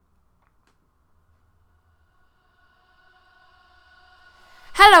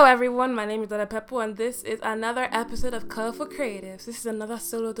Hello everyone, my name is Dada Peppo and this is another episode of Colorful Creatives. This is another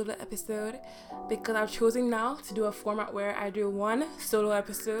solo episode because I've chosen now to do a format where I do one solo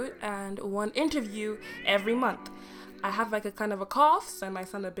episode and one interview every month. I have like a kind of a cough, so it might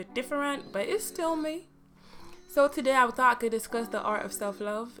sound a bit different, but it's still me. So today I thought I could discuss the art of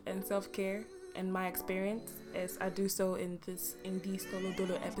self-love and self-care and my experience as I do so in these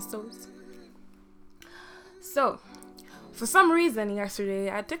solo episodes. So, for some reason yesterday,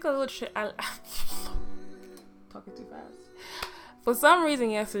 I took a little trip. Talking too fast. For some reason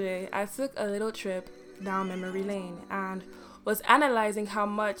yesterday, I took a little trip down memory lane and was analyzing how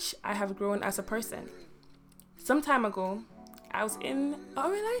much I have grown as a person. Some time ago, I was in a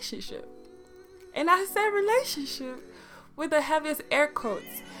relationship. And I said relationship with the heaviest air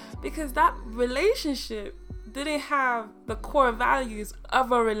quotes because that relationship didn't have the core values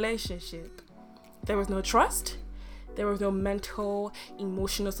of a relationship. There was no trust. There was no mental,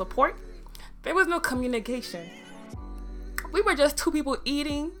 emotional support. There was no communication. We were just two people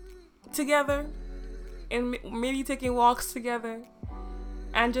eating together and maybe taking walks together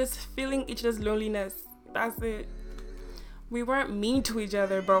and just feeling each other's loneliness. That's it. We weren't mean to each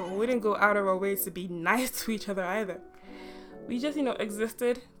other, but we didn't go out of our way to be nice to each other either. We just,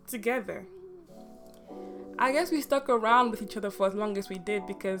 existed together. I guess we stuck around with each other for as long as we did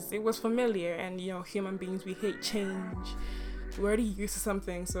because it was familiar and, human beings, we hate change. We're already used to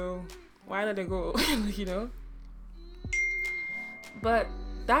something, so why let it go, But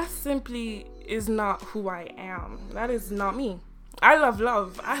that simply is not who I am. That is not me. I love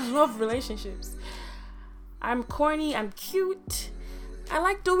love. I love relationships. I'm corny. I'm cute. I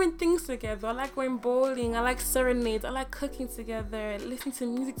like doing things together. I like going bowling. I like serenades. I like cooking together, listening to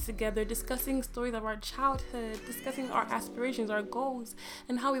music together, discussing stories of our childhood, discussing our aspirations, our goals,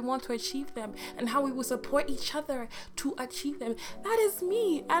 and how we want to achieve them, and how we will support each other to achieve them. That is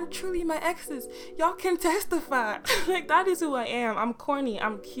me, and truly my exes. Y'all can testify. That is who I am. I'm corny.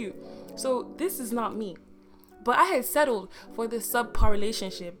 I'm cute. So this is not me. But I had settled for this subpar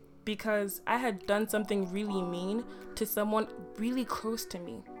relationship because I had done something really mean to someone really close to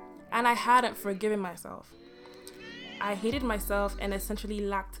me, and I hadn't forgiven myself. I hated myself and essentially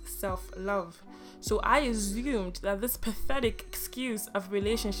lacked self-love. So I assumed that this pathetic excuse of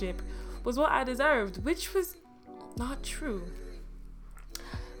relationship was what I deserved, which was not true.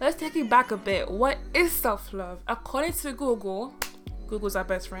 Let's take it back a bit. What is self-love? According to Google's our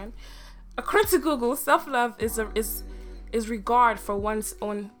best friend. According to Google, self-love is regard for one's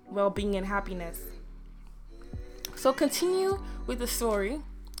own well-being and happiness. So continue with the story.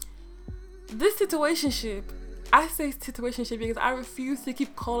 This situationship, I say situationship because I refuse to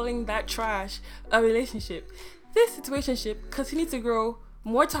keep calling that trash a relationship. This situationship continued to grow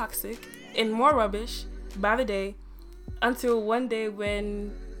more toxic and more rubbish by the day until one day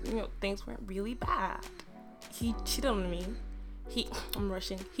when, things went really bad. He cheated on me. He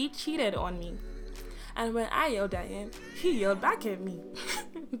cheated on me. And when I yelled at him, he yelled back at me.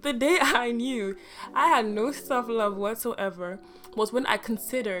 The day I knew I had no self-love whatsoever was when I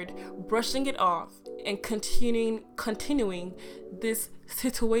considered brushing it off and continuing this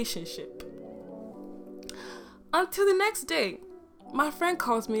situationship. Until the next day, my friend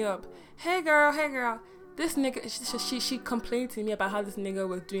calls me up. Hey girl, this nigga, she complained to me about how this nigga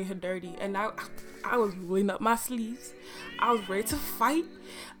was doing her dirty. And I was rolling up my sleeves. I was ready to fight.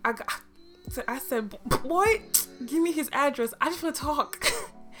 I said, boy, give me his address. I just want to talk.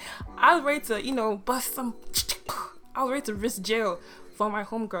 I was ready to, bust some. I was ready to risk jail for my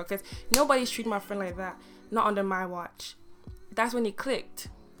homegirl because nobody's treating my friend like that. Not under my watch. That's when it clicked.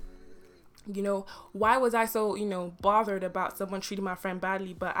 Why was I so, bothered about someone treating my friend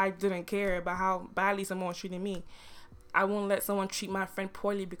badly, but I didn't care about how badly someone was treating me? I won't let someone treat my friend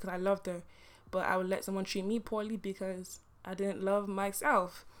poorly because I loved her, but I would let someone treat me poorly because I didn't love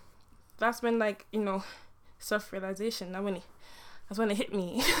myself. That's when, self-realization, that's when it hit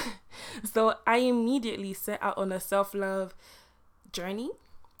me. So I immediately set out on a self-love journey.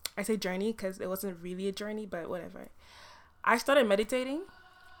 I say journey because it wasn't really a journey, but whatever. I started meditating.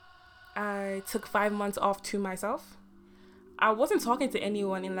 I took 5 months off to myself. I wasn't talking to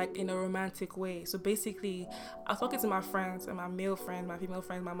anyone in a romantic way. So basically, I was talking to my friends, and my male friends, my female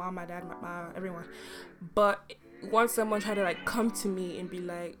friends, my mom, my dad, my everyone. But once someone tried to come to me and be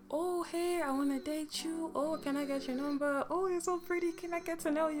like, oh, hey, I want to date you. Oh, can I get your number? Oh, you're so pretty. Can I get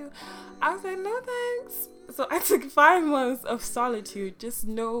to know you? I was like, no, thanks. So I took 5 months of solitude, just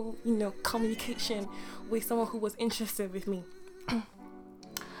no, communication with someone who was interested with me.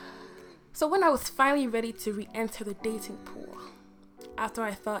 So when I was finally ready to re-enter the dating pool, after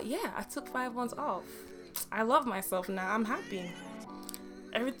I thought, I took 5 months off. I love myself now. I'm happy.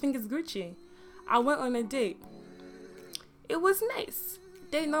 Everything is Gucci. I went on a date. It was nice.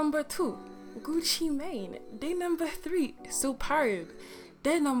 Day number 2, Gucci Mane. Day number 3, superb.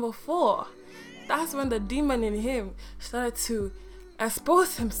 Day number 4, that's when the demon in him started to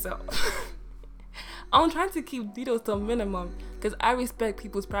expose himself. I'm trying to keep details to a minimum because I respect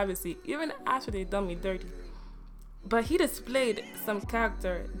people's privacy, even after they done me dirty. But he displayed some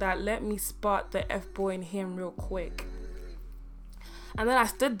character that let me spot the F-boy in him real quick. And then I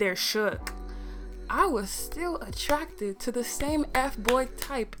stood there shook. I was still attracted to the same F-boy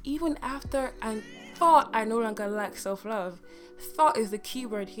type even after I thought I no longer lacked self-love. Thought is the key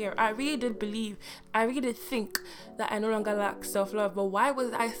word here. I really did think that I no longer lacked self-love, but why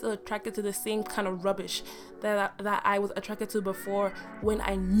was I still attracted to the same kind of rubbish that I was attracted to before when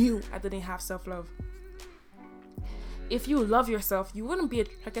I knew I didn't have self-love? If you love yourself, you wouldn't be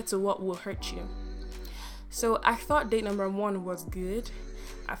attracted to what will hurt you. So I thought date number 1 was good.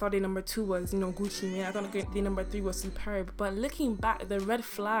 I thought date number 2 was, Gucci Mane. I thought date number 3 was superb. But looking back, the red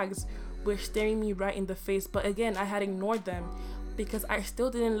flags were staring me right in the face. But again, I had ignored them because I still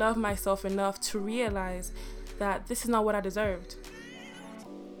didn't love myself enough to realize that this is not what I deserved.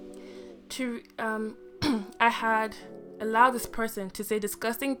 I had allowed this person to say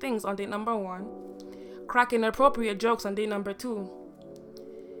disgusting things on date number 1, crack inappropriate jokes on date number 2,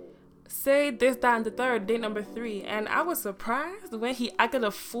 say this, that, and the third, date number 3, and I was surprised when he acted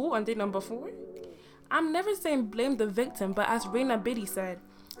a fool on date number 4. I'm never saying blame the victim, but as Raina Biddy said,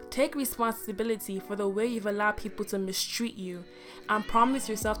 take responsibility for the way you've allowed people to mistreat you and promise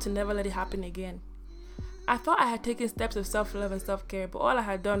yourself to never let it happen again. I thought I had taken steps of self-love and self-care, but all I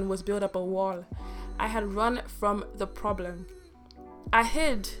had done was build up a wall. I had run from the problem. I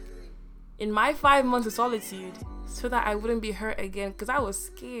hid in my 5 months of solitude so that I wouldn't be hurt again because I was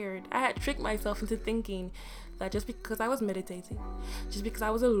scared. I had tricked myself into thinking that just because I was meditating, just because I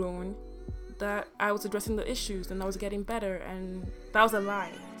was alone, that I was addressing the issues and I was getting better, and that was a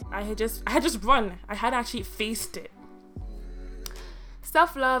lie. I had just run. I had actually faced it.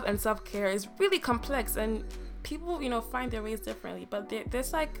 Self-love and self-care is really complex, and people, find their ways differently, but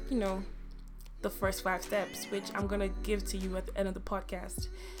there's the first 5 steps, which I'm gonna give to you at the end of the podcast.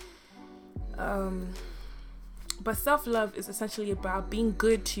 But self-love is essentially about being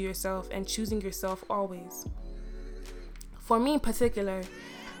good to yourself and choosing yourself always. For me in particular,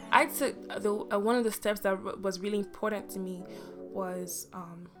 I took one of the steps that was really important to me was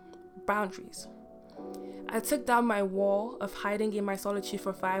boundaries. I took down my wall of hiding in my solitude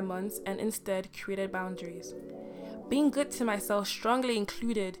for 5 months and instead created boundaries. Being good to myself strongly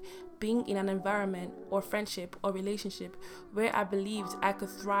included being in an environment or friendship or relationship where I believed I could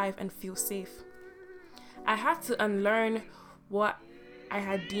thrive and feel safe. I had to unlearn what I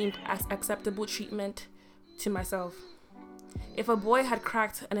had deemed as acceptable treatment to myself. If a boy had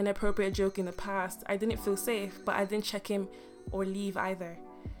cracked an inappropriate joke in the past, I didn't feel safe, but I didn't check him or leave either.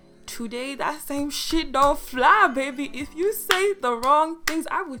 Today, that same shit don't fly, baby. If you say the wrong things,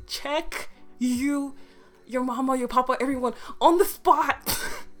 I would check you, your mama, your papa, everyone on the spot.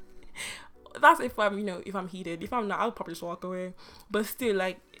 That's if I'm heated. If I'm not, I'll probably just walk away. But still,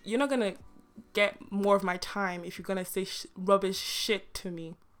 you're not gonna get more of my time if you're gonna say rubbish shit to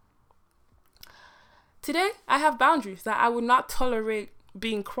me. Today, I have boundaries that I would not tolerate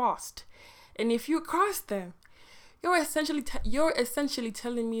being crossed. And if you cross them, you're essentially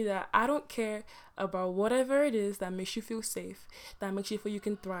telling me that I don't care about whatever it is that makes you feel safe, that makes you feel you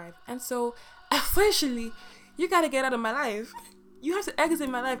can thrive. And so, essentially, you gotta get out of my life. You have to exit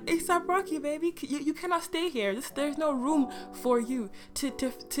my life. ASAP Rocky, baby. You cannot stay here. There's no room for you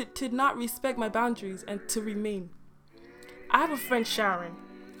to not respect my boundaries and to remain. I have a friend, Sharon.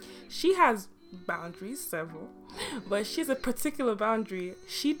 She has boundaries, several, but she's a particular boundary.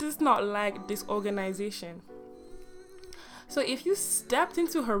 She does not like disorganization. So if you stepped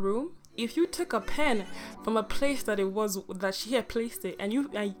into her room, if you took a pen from a place that she had placed it, and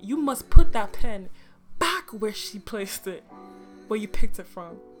you must put that pen back where she placed it, where you picked it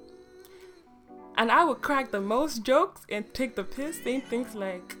from. And I would crack the most jokes and take the piss, saying things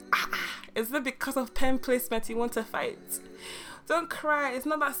like, is it because of pen placement you want to fight? Don't cry, it's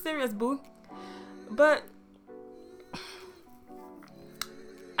not that serious, boo. But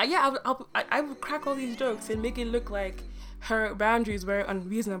I would crack all these jokes and make it look like her boundaries were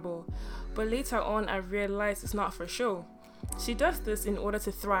unreasonable. But later on, I realized it's not for show. She does this in order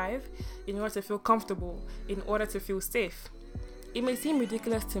to thrive, in order to feel comfortable, in order to feel safe. It may seem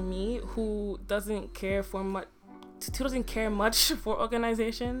ridiculous to me, who doesn't care much for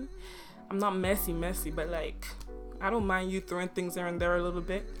organization. I'm not messy, but I don't mind you throwing things here and there a little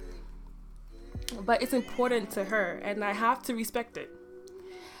bit. But it's important to her, and I have to respect it.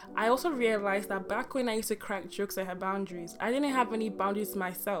 I also realized that back when I used to crack jokes I had boundaries, I didn't have any boundaries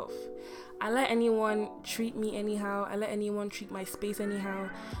myself. I let anyone treat me anyhow. I let anyone treat my space anyhow.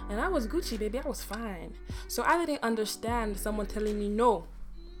 And I was Gucci, baby. I was fine. So I didn't understand someone telling me, no,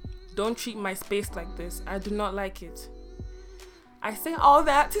 don't treat my space like this. I do not like it. I say all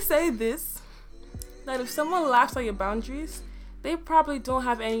that to say this, that if someone laughs at your boundaries, they probably don't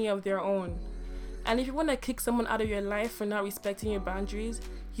have any of their own. And if you want to kick someone out of your life for not respecting your boundaries,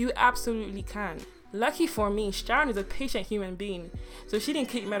 you absolutely can. Lucky for me, Sharon is a patient human being. So she didn't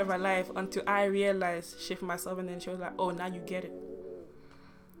kick me out of her life until I realized shit for myself, and then she was like, oh, now you get it.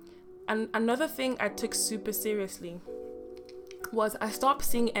 And another thing I took super seriously was I stopped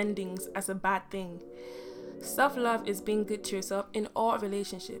seeing endings as a bad thing. Self-love is being good to yourself in all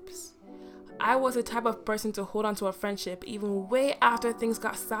relationships. I was the type of person to hold on to a friendship even way after things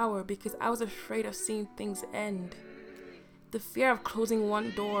got sour because I was afraid of seeing things end. The fear of closing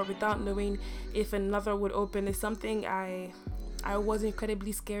one door without knowing if another would open is something I was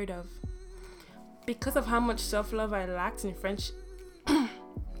incredibly scared of. Because of how much self-love I lacked in friendship,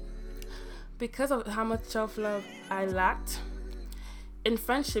 in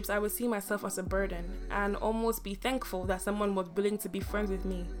friendships, I would see myself as a burden and almost be thankful that someone was willing to be friends with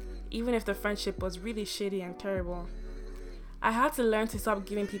me, even if the friendship was really shitty and terrible. I had to learn to stop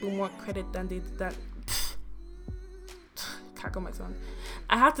giving people more credit than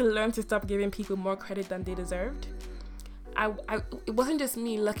I had to learn to stop giving people more credit than they deserved. It wasn't just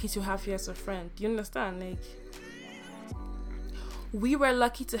me lucky to have you as a friend. Do you understand? Like, we were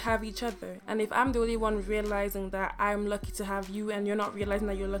lucky to have each other. And if I'm the only one realizing that I'm lucky to have you and you're not realizing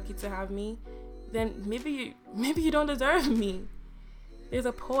that you're lucky to have me, then maybe you don't deserve me. There's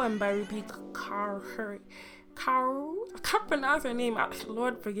a poem by Rupi Kaur. I can't pronounce her name.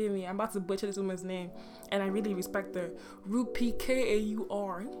 Lord forgive me. I'm about to butcher this woman's name, and I really respect her. Rupi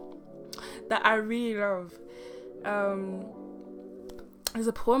Kaur, that I really love. There's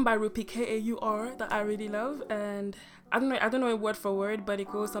a poem by Rupi Kaur that I really love, and I don't know it word for word, but it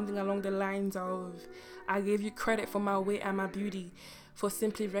goes something along the lines of, I gave you credit for my weight and my beauty, for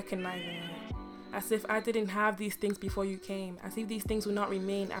simply recognizing it. As if I didn't have these things before you came. As if these things will not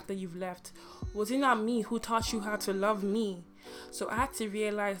remain after you've left. Was it not me who taught you how to love me? So I had to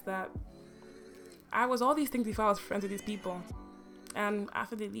realize that I was all these things before I was friends with these people. And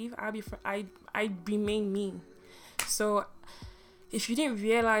after they leave, I remain me. So if you didn't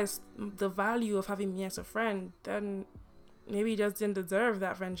realize the value of having me as a friend, then maybe you just didn't deserve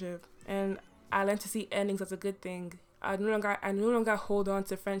that friendship. And I learned to see endings as a good thing. I no longer hold on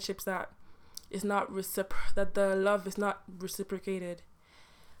to friendships that that the love is not reciprocated.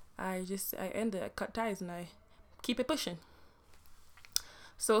 I end it, I cut ties, and I keep it pushing.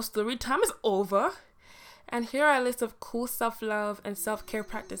 So story time is over, and here are a list of cool self-love and self-care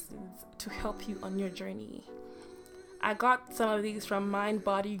practices to help you on your journey. I got some of these from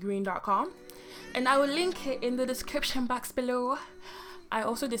mindbodygreen.com, and I will link it in the description box below. I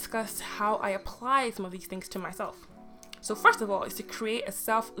also discussed how I apply some of these things to myself. So first of all is to create a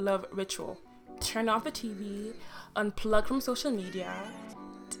self-love ritual. Turn off the TV, unplug from social media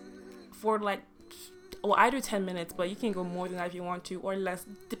for I do 10 minutes, but you can go more than that if you want to, or less,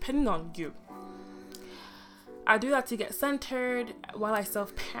 depending on you. I do that to get centered while I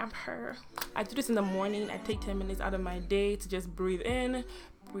self-pamper. I do this in the morning. I take 10 minutes out of my day to just breathe in,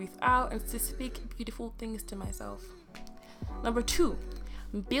 breathe out, and to speak beautiful things to myself. Number 2,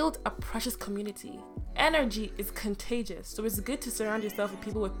 build a precious community. Energy is contagious, so it's good to surround yourself with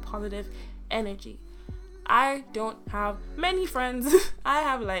people with positive energy. I don't have many friends. I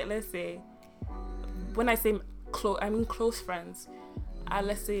have let's say, when I say close, I mean close friends.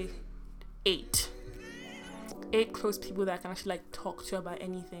 Let's say 8 close people that I can actually talk to about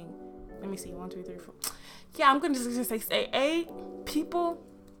anything. Let me see, 1, 2, 3, 4. Yeah, I'm gonna just say 8 people,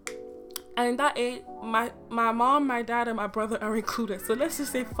 and in that 8, my mom, my dad, and my brother are included. So let's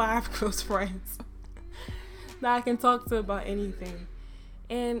just say 5 close friends that I can talk to about anything.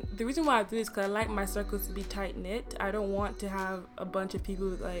 And the reason why I do this is because I like my circle to be tight-knit. I don't want to have a bunch of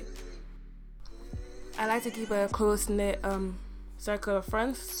people I like to keep a close-knit circle of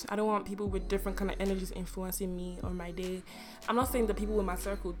friends. I don't want people with different kind of energies influencing me or my day. I'm not saying the people in my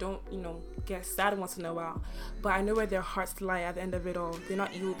circle don't, get sad once in a while, but I know where their hearts lie at the end of it all. They're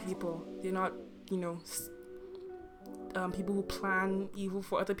not evil people. They're not, people who plan evil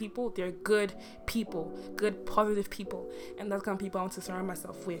for other people. They're good people, good positive people, and that's the kind of people I want to surround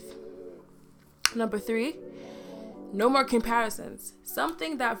myself with. Number 3, no more comparisons.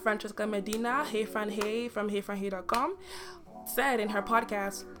 Something that Francesca Medina, Hey Fran Hey from HeyFranHey.com, said in her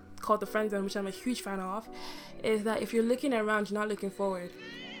podcast called The Friend Zone, which I'm a huge fan of, is that if you're looking around, you're not looking forward.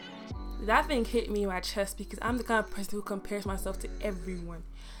 that thing hit me in my chest because I'm the kind of person who compares myself to everyone.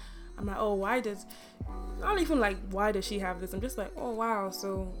 I'm like, oh, not even like, why does she have this? I'm just like, oh, wow,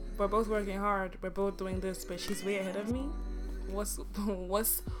 so we're both working hard, we're both doing this, but she's way ahead of me. What's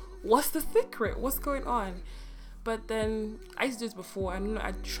the secret? What's going on? But then I used to do this before, and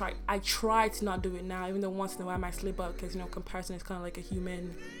I try to not do it now, even though once in a while I might slip up because comparison is kind of like a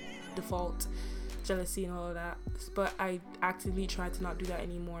human default, jealousy and all of that. But I actively try to not do that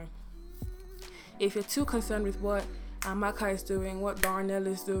anymore. If you're too concerned with what Amaka is doing, what Darnell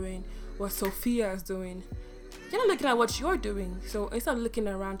is doing, what Sophia is doing, you're not looking at what you're doing. So instead of looking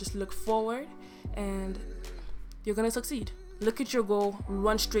around, just look forward, and you're gonna succeed. Look at your goal,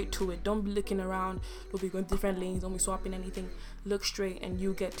 run straight to it. Don't be looking around, don't be going different lanes, don't be swapping anything. Look straight and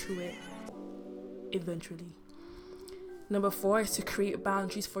you get to it eventually. Number 4 is to create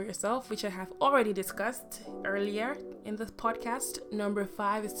boundaries for yourself, which I have already discussed earlier in this podcast. Number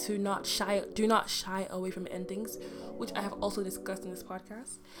 5 is to do not shy away from endings, which I have also discussed in this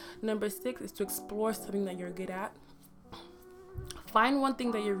podcast. Number 6 is to explore something that you're good at. Find one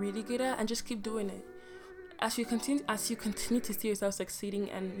thing that you're really good at and just keep doing it. As you continue to see yourself succeeding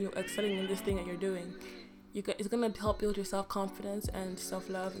and excelling in this thing that you're doing, it's gonna help build your self-confidence and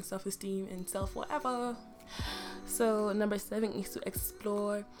self-love and self-esteem and self-whatever. So number 7 is to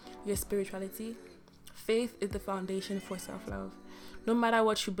explore your spirituality. Faith is the foundation for self-love. No matter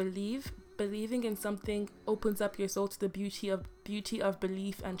what you believe, believing in something opens up your soul to the beauty of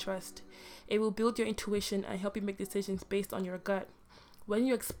belief and trust. It will build your intuition and help you make decisions based on your gut. When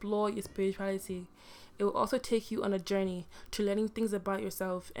you explore your spirituality, it will also take you on a journey to learning things about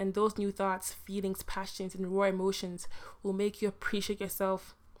yourself, and those new thoughts, feelings, passions, and raw emotions will make you appreciate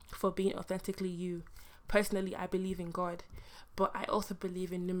yourself for being authentically you. Personally, I believe in God, but I also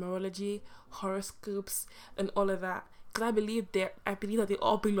believe in numerology, horoscopes, and all of that, because I believe that they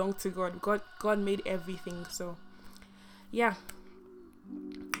all belong to God. God made everything. So, yeah.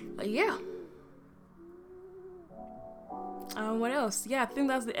 What else? Yeah, I think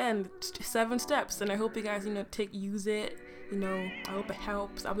that's the end. 7 steps, and I hope you guys, use it. I hope it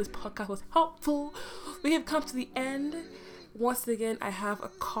helps. I hope this podcast was helpful. We have come to the end. Once again, I have a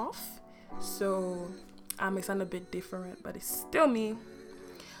cough, so I may sound a bit different, but it's still me.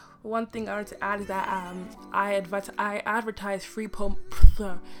 One thing I wanted to add is that I advertised free promo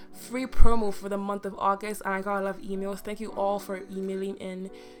for the month of August, and I got a lot of emails. Thank you all for emailing in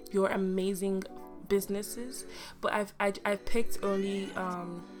your amazing businesses, but I've picked only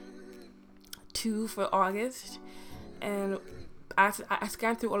 2 for August, and I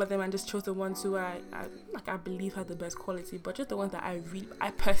scanned through all of them and just chose the ones who I believe had the best quality, but just the ones that I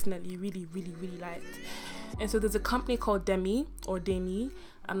personally really liked. And so there's a company called Demi.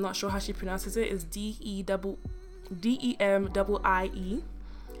 I'm not sure how she pronounces it. It's DEMIIE.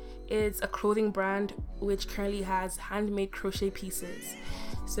 It's a clothing brand which currently has handmade crochet pieces.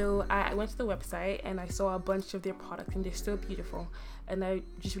 So I went to the website and I saw a bunch of their products, and they're so beautiful, and I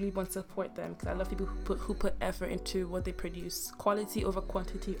just really want to support them because I love people who put effort into what they produce. Quality over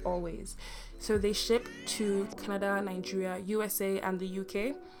quantity always. So they ship to Canada, Nigeria, USA, and the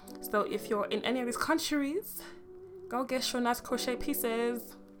UK. So if you're in any of these countries, go get Shona's crochet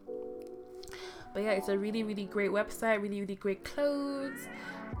pieces. But yeah, it's a really great website, really great clothes.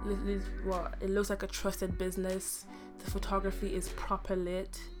 It looks like a trusted business. The photography is proper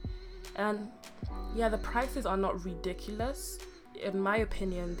lit, and yeah, the prices are not ridiculous. In my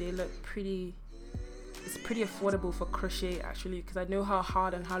opinion, they look it's pretty affordable for crochet, actually, because I know how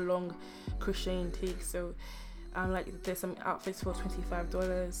hard and how long crocheting takes. So there's some outfits for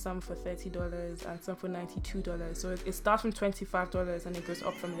 $25, some for $30, and some for $92. So it starts from $25 and it goes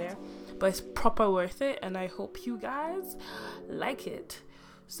up from there, but it's proper worth it, and I hope you guys like it.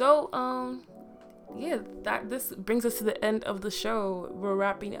 So this brings us to the end of the show. We're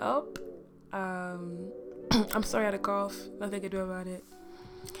wrapping up. I'm sorry I had a cough. Nothing I can do about it.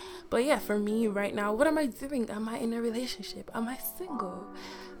 But yeah, for me right now, what am I doing? Am I in a relationship? Am I single?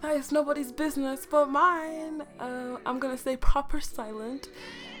 That is nobody's business but mine. I'm gonna stay proper silent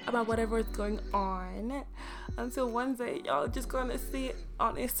about whatever is going on until one day y'all just gonna see it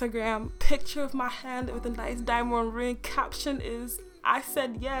on Instagram. Picture of my hand with a nice diamond ring. Caption is, I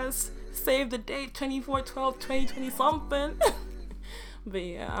said yes. Save the date, 24/12/2020 something. But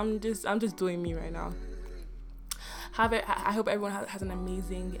yeah, I'm just doing me right now. I hope everyone has an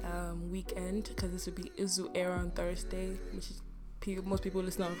amazing weekend, because this will air on Thursday, which is most people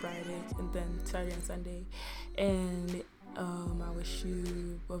listen on Friday, and then Saturday and Sunday. And I wish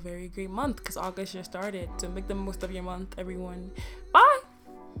you a very great month, because August just started. So make the most of your month, everyone. Bye.